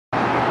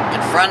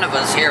front of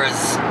us here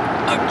is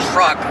a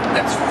truck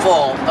that's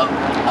full of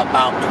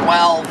about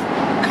 12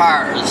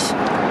 cars.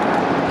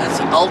 That's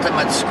the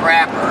ultimate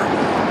scrapper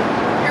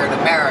here in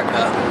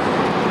America.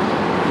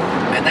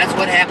 And that's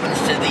what happens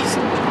to these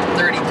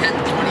 30, 10,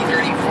 20,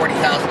 30,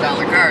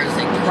 $40,000 cars.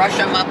 They crush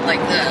them up like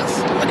this.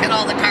 Look at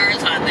all the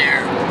cars on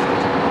there.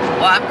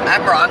 Well,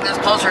 I'm wrong. There's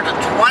closer to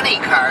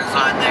 20 cars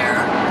on there.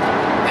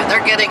 And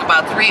they're getting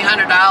about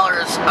 $300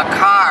 a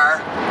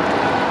car.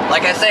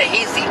 Like I say,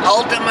 he's the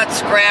ultimate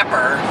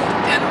scrapper.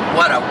 And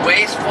what a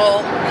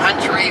wasteful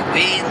country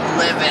we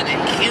live in. In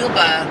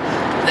Cuba,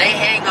 they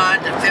hang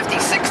on to 50,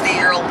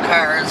 60-year-old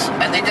cars,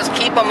 and they just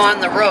keep them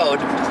on the road.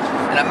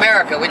 In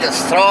America, we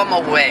just throw them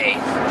away.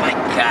 My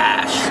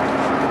gosh.